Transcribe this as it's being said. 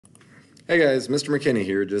Hey guys, Mr. McKinney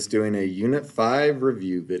here, just doing a Unit 5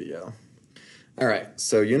 review video. Alright,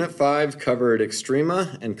 so Unit 5 covered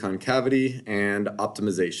extrema and concavity and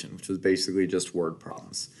optimization, which was basically just word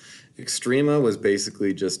problems. Extrema was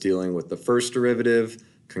basically just dealing with the first derivative,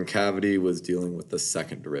 concavity was dealing with the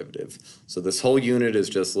second derivative. So this whole unit is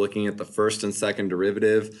just looking at the first and second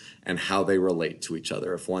derivative and how they relate to each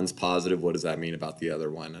other. If one's positive, what does that mean about the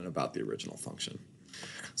other one and about the original function?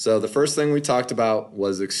 So the first thing we talked about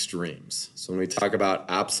was extremes. So when we talk about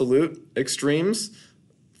absolute extremes,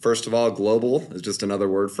 first of all, global is just another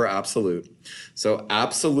word for absolute. So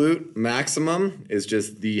absolute maximum is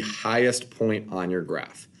just the highest point on your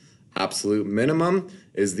graph. Absolute minimum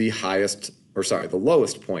is the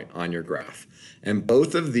lowest point on your graph. And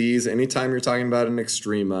both of these, anytime you're talking about an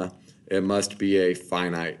extrema, it must be a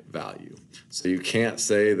finite value. So you can't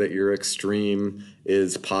say that your extreme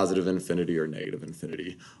is positive infinity or negative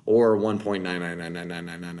infinity or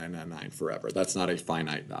 1.999999999 forever. That's not a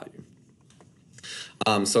finite value.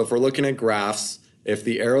 So if we're looking at graphs, if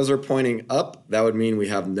the arrows are pointing up, that would mean we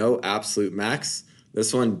have no absolute max.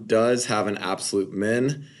 This one does have an absolute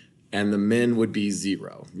min, and the min would be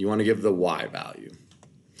 0. You want to give the y value.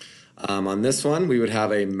 On this one, we would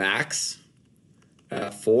have a max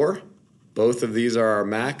at 4. Both of these are our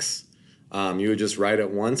max. You would just write it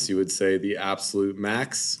once. You would say the absolute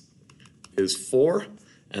max is 4,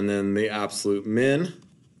 and then the absolute min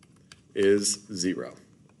is 0.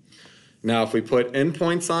 Now, if we put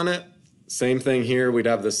endpoints on it, same thing here. We'd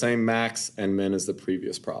have the same max and min as the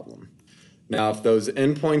previous problem. Now, if those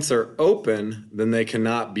endpoints are open, then they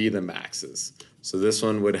cannot be the maxes. So this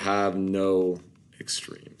one would have no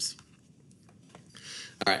extremes.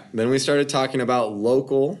 All right, then we started talking about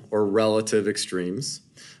local or relative extremes.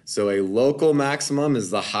 So a local maximum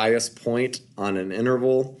is the highest point on an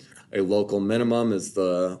interval. A local minimum is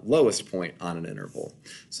the lowest point on an interval.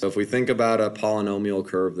 So if we think about a polynomial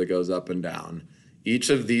curve that goes up and down, each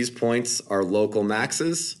of these points are local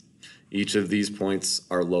maxes. Each of these points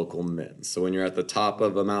are local mins. So when you're at the top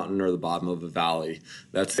of a mountain or the bottom of a valley,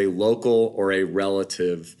 that's a local or a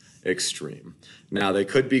relative extreme. Now they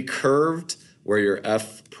could be curved where your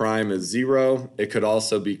f prime is 0. It could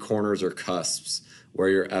also be corners or cusps where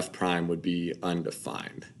your f prime would be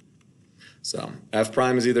undefined. So f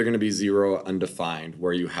prime is either going to be 0 or undefined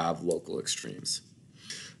where you have local extremes.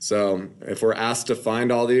 So if we're asked to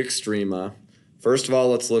find all the extrema, first of all,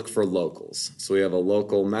 let's look for locals. So we have a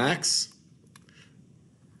local max,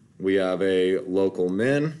 we have a local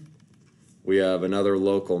min, we have another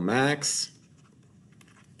local max,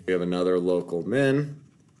 we have another local min,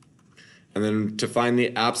 and then to find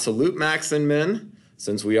the absolute max and min,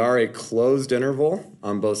 since we are a closed interval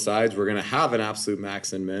on both sides, we're going to have an absolute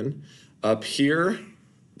max and min. Up here,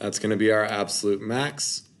 that's going to be our absolute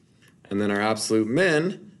max, and then our absolute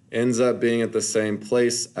min ends up being at the same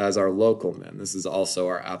place as our local min. This is also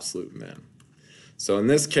our absolute min. So in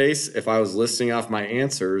this case, if I was listing off my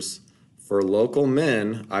answers for local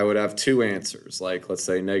min, I would have two answers, like let's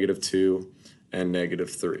say -2 and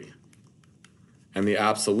 -3. And the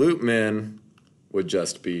absolute min would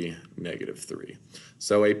just be -3.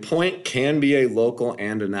 So a point can be a local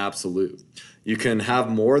and an absolute. You can have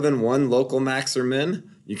more than one local max or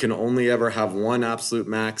min. You can only ever have one absolute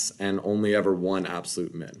max and only ever one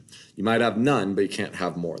absolute min. You might have none, but you can't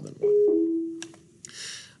have more than one.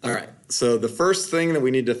 All right, so the first thing that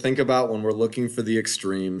we need to think about when we're looking for the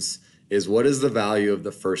extremes is what is the value of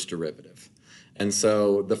the first derivative? And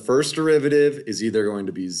so the first derivative is either going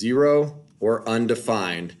to be 0 or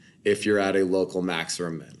undefined if you're at a local max or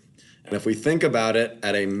a min. And if we think about it,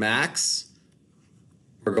 at a max,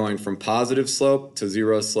 we're going from positive slope to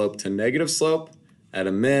 0 slope to negative slope. At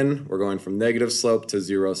a min, we're going from negative slope to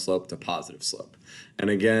 0 slope to positive slope. And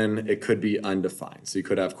again, it could be undefined, so you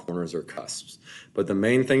could have corners or cusps. But the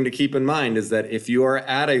main thing to keep in mind is that if you are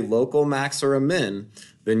at a local max or a min,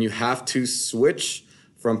 then you have to switch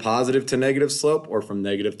from positive to negative slope or from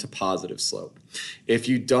negative to positive slope. If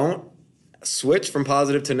you don't switch from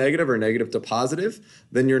positive to negative or negative to positive,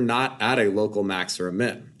 then you're not at a local max or a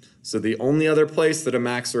min. So the only other place that a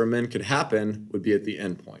max or a min could happen would be at the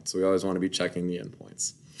endpoint. So we always want to be checking the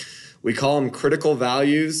endpoints. We call them critical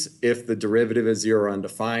values if the derivative is 0 or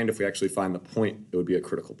undefined. If we actually find the point, it would be a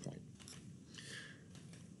critical point.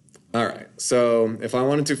 All right, so if I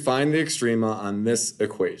wanted to find the extrema on this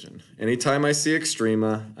equation, anytime I see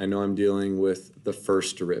extrema, I know I'm dealing with the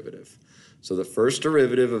first derivative. So the first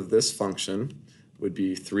derivative of this function would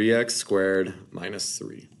be 3x squared minus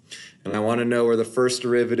 3. And I want to know where the first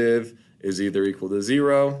derivative is either equal to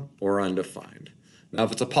 0 or undefined. Now,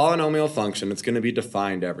 if it's a polynomial function, it's going to be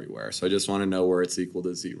defined everywhere. So I just want to know where it's equal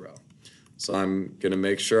to 0. So I'm going to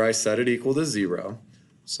make sure I set it equal to 0.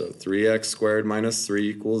 So 3x squared minus 3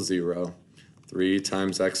 equals 0. 3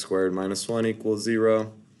 times x squared minus 1 equals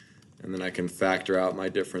 0. And then I can factor out my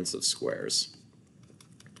difference of squares.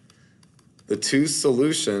 The two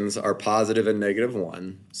solutions are positive and negative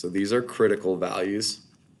 1. So these are critical values.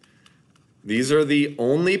 These are the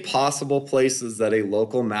only possible places that a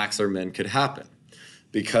local max or min could happen.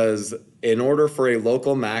 Because in order for a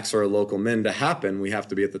local max or a local min to happen, we have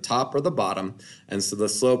to be at the top or the bottom, and so the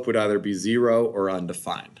slope would either be 0 or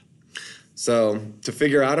undefined. So to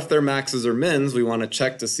figure out if they're maxes or mins, we want to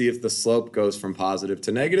check to see if the slope goes from positive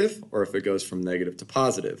to negative or if it goes from negative to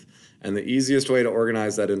positive. And the easiest way to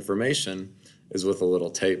organize that information is with a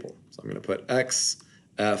little table. So I'm going to put x,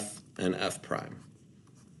 f, and f prime.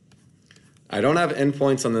 I don't have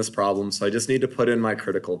endpoints on this problem, so I just need to put in my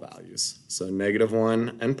critical values. So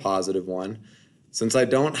 -1 and +1. Since I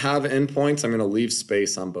don't have endpoints, I'm going to leave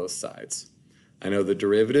space on both sides. I know the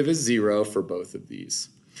derivative is 0 for both of these.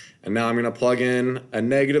 And now I'm going to plug in a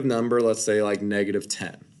negative number, let's say like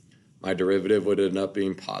 -10. My derivative would end up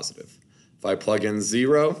being positive. If I plug in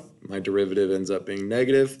 0, my derivative ends up being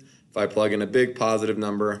negative. If I plug in a big positive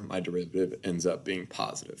number, my derivative ends up being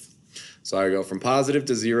positive. So I go from positive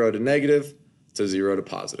to 0 to negative to 0 to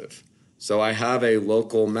positive. So I have a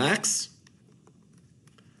local max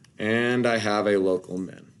and I have a local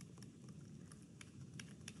min.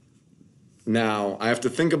 Now I have to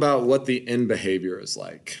think about what the end behavior is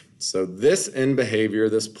like. So this end behavior,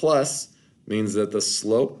 this plus, means that the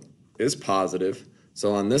slope is positive.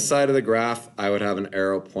 So on this side of the graph, I would have an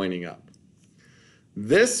arrow pointing up.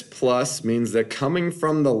 This plus means that coming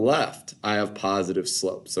from the left, I have positive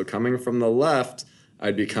slope. So coming from the left,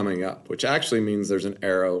 I'd be coming up, which actually means there's an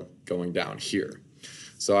arrow going down here.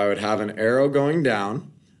 So I would have an arrow going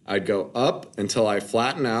down. I'd go up until I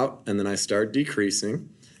flatten out, and then I start decreasing,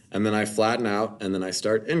 and then I flatten out, and then I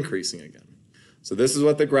start increasing again. So this is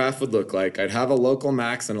what the graph would look like. I'd have a local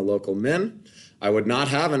max and a local min. I would not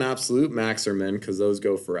have an absolute max or min because those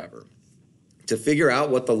go forever. To figure out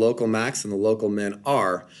what the local max and the local min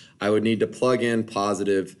are, I would need to plug in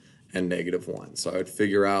positive and -1. So I would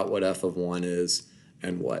figure out what f of 1 is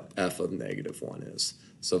and what f of -1 is.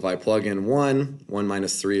 So if I plug in 1, 1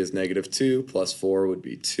 minus 3 is -2, plus 4 would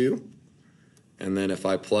be 2. And then if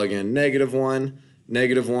I plug in -1,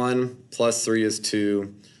 -1 plus 3 is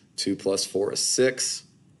 2, 2 plus 4 is 6.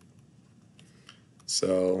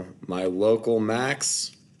 So my local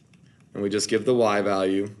max, and we just give the y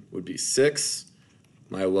value, would be 6.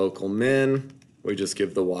 My local min, we just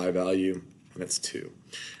give the y value, and it's 2.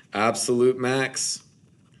 Absolute max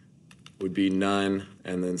would be none,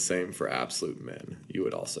 and then same for absolute min. You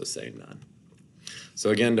would also say none.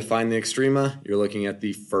 So again, to find the extrema, you're looking at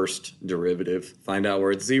the first derivative. Find out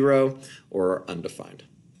where it's 0 or undefined.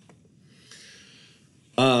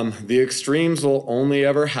 The extremes will only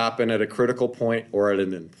ever happen at a critical point or at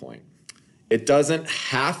an endpoint. It doesn't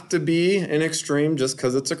have to be an extreme just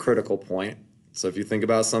because it's a critical point. So if you think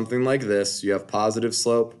about something like this, you have positive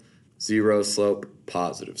slope, 0 slope,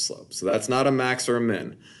 positive slope. So that's not a max or a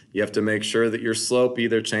min. You have to make sure that your slope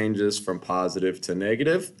either changes from positive to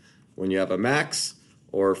negative when you have a max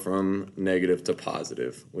or from negative to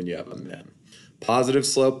positive when you have a min. Positive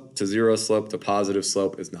slope to 0 slope to positive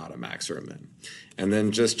slope is not a max or a min. And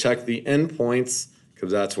then just check the endpoints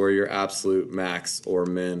because that's where your absolute max or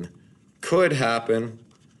min could happen,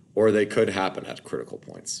 or they could happen at critical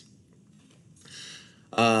points.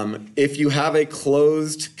 If you have a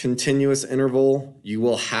closed continuous interval, you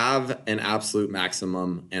will have an absolute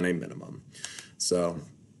maximum and a minimum. So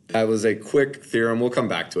that was a quick theorem. We'll come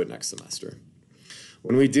back to it next semester.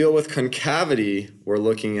 When we deal with concavity, we're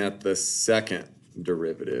looking at the second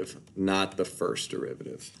derivative, not the first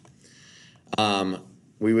derivative.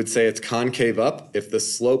 We would say it's concave up if the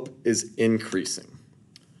slope is increasing.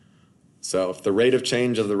 So if the rate of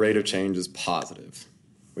change is positive.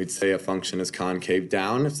 We'd say a function is concave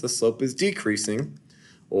down if the slope is decreasing,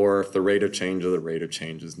 or if the rate of change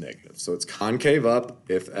is negative. So it's concave up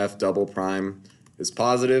if f double prime is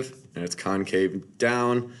positive, and it's concave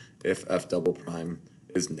down if f double prime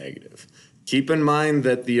is negative. Keep in mind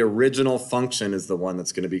that the original function is the one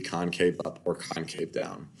that's going to be concave up or concave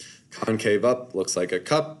down. Concave up looks like a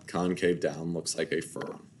cup, concave down looks like a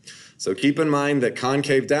furrow. So keep in mind that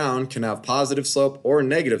concave down can have positive slope or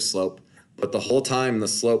negative slope, but the whole time the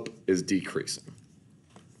slope is decreasing.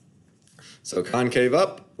 So concave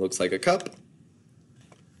up looks like a cup,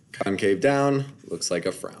 concave down looks like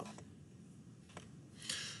a frown.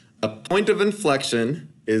 A point of inflection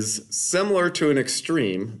is similar to an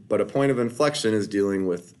extreme, but a point of inflection is dealing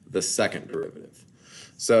with the second derivative.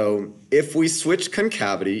 So if we switch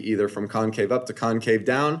concavity, either from concave up to concave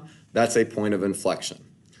down, that's a point of inflection.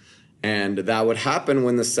 And that would happen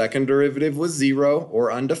when the second derivative was 0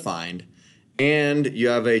 or undefined, and you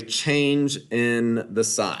have a change in the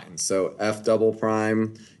sign. So f double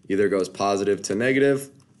prime either goes positive to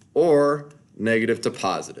negative or negative to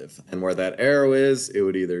positive. And where that arrow is, it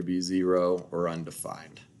would either be 0 or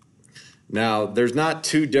undefined. Now, there's not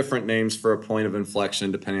two different names for a point of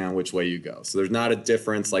inflection depending on which way you go. So there's not a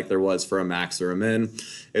difference like there was for a max or a min.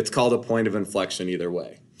 It's called a point of inflection either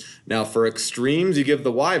way. Now, for extremes, you give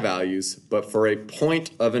the y values, but for a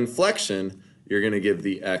point of inflection, you're going to give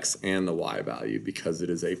the x and the y value because it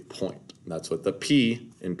is a point. That's what the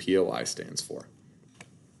P in POI stands for.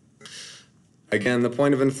 Again, the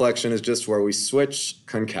point of inflection is just where we switch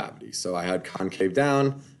concavity. So I had concave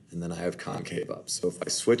down, and then I have concave up. So if I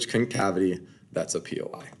switch concavity, that's a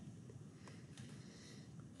POI.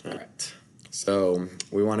 All right. So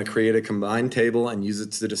we want to create a combined table and use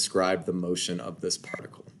it to describe the motion of this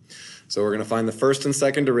particle. So we're going to find the first and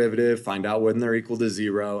second derivative, find out when they're equal to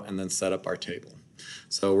 0, and then set up our table.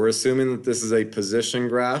 So we're assuming that this is a position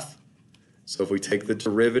graph. So if we take the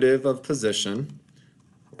derivative of position,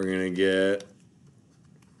 we're going to get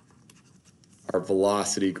our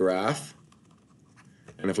velocity graph.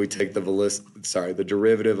 And if we take the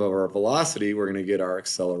derivative of our velocity, we're going to get our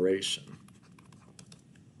acceleration.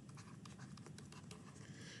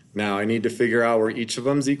 Now I need to figure out where each of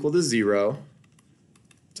them is equal to 0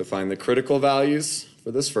 to find the critical values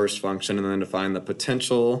for this first function and then to find the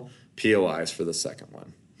potential POIs for the second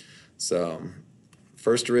one. So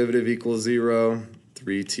first derivative equals 0,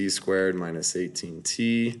 3t squared minus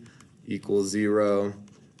 18t equals 0,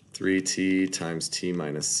 3t times t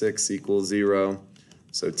minus 6 equals 0.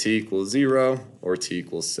 So t equals 0 or t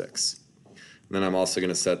equals 6. And then I'm also going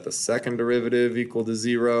to set the second derivative equal to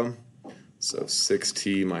 0. So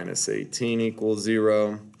 6t minus 18 equals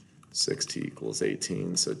 0. 6t equals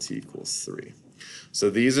 18, so t equals 3. So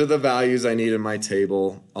these are the values I need in my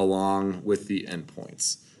table along with the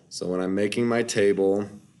endpoints. So when I'm making my table,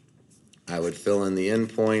 I would fill in the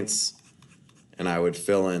endpoints and I would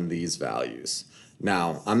fill in these values.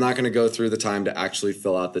 Now, I'm not going to go through the time to actually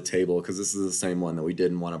fill out the table because this is the same one that we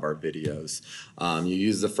did in one of our videos. You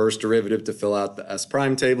use the first derivative to fill out the S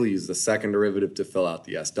prime table, you use the second derivative to fill out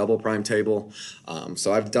the S double prime table.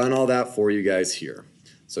 So I've done all that for you guys here.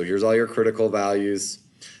 So here's all your critical values.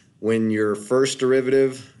 When your first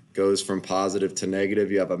derivative goes from positive to negative,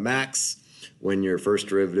 you have a max. When your first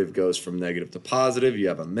derivative goes from negative to positive, you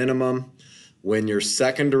have a minimum. When your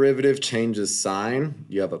second derivative changes sign,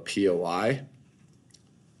 you have a POI.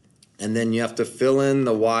 And then you have to fill in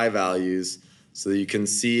the y values so that you can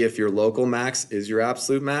see if your local max is your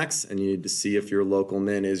absolute max, and you need to see if your local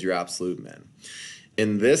min is your absolute min.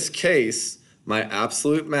 In this case, my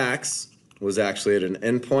absolute max was actually at an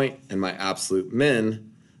endpoint, and my absolute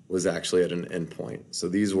min was actually at an endpoint. So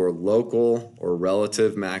these were local or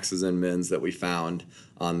relative maxes and mins that we found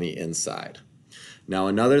on the inside. Now,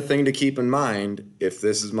 another thing to keep in mind, if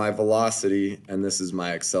this is my velocity and this is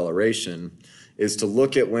my acceleration, is to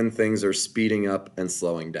look at when things are speeding up and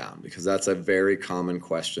slowing down, because that's a very common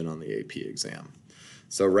question on the AP exam.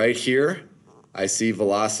 So right here, I see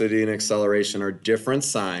velocity and acceleration are different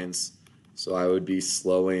signs, so I would be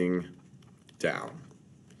slowing down.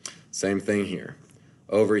 Same thing here.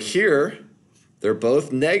 Over here, they're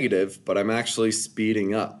both negative, but I'm actually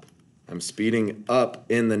speeding up. I'm speeding up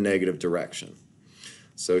in the negative direction.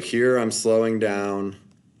 So here I'm slowing down,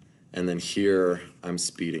 and then here I'm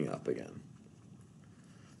speeding up again.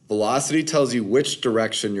 Velocity tells you which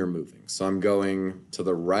direction you're moving. So I'm going to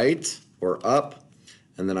the right or up,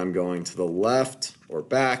 and then I'm going to the left or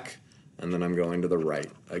back, and then I'm going to the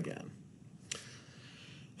right again.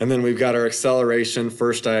 And then we've got our acceleration.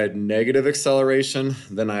 First I had negative acceleration,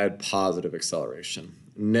 then I had positive acceleration.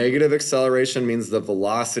 Negative acceleration means the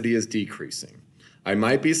velocity is decreasing. I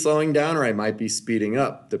might be slowing down or I might be speeding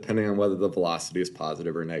up, depending on whether the velocity is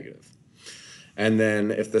positive or negative. And then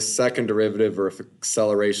if the second derivative or if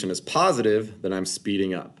acceleration is positive, then I'm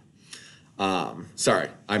speeding up.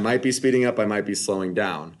 I might be speeding up, I might be slowing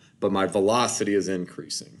down, but my velocity is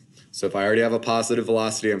increasing. So if I already have a positive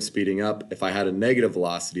velocity, I'm speeding up. If I had a negative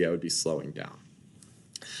velocity, I would be slowing down.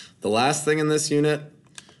 The last thing in this unit,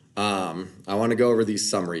 I want to go over these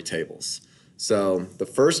summary tables. So the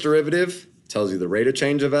first derivative tells you the rate of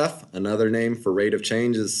change of f. Another name for rate of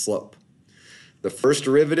change is slope. The first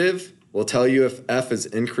derivative will tell you if f is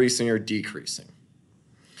increasing or decreasing.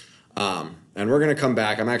 And we're going to come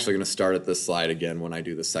back. I'm actually going to start at this slide again when I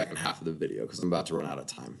do the second half of the video because I'm about to run out of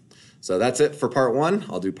time. So that's it for part 1.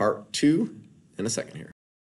 I'll do part 2 in a second here.